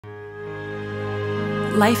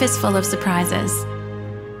Life is full of surprises.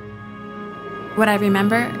 What I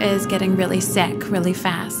remember is getting really sick really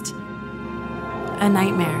fast. A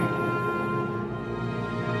nightmare.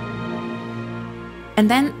 And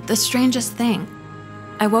then the strangest thing.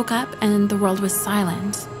 I woke up and the world was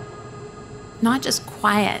silent. Not just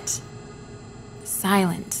quiet,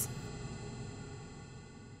 silent.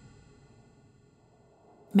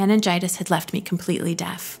 Meningitis had left me completely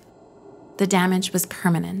deaf. The damage was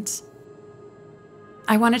permanent.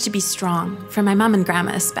 I wanted to be strong, for my mom and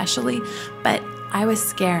grandma especially, but I was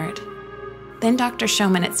scared. Then Dr.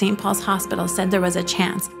 Shoman at St. Paul's Hospital said there was a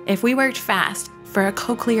chance, if we worked fast, for a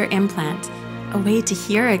cochlear implant, a way to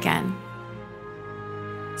hear again.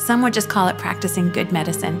 Some would just call it practicing good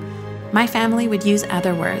medicine. My family would use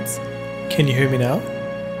other words. Can you hear me now?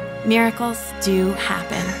 Miracles do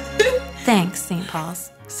happen. Thanks, St.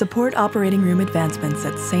 Paul's. Support operating room advancements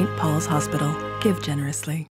at St. Paul's Hospital. Give generously.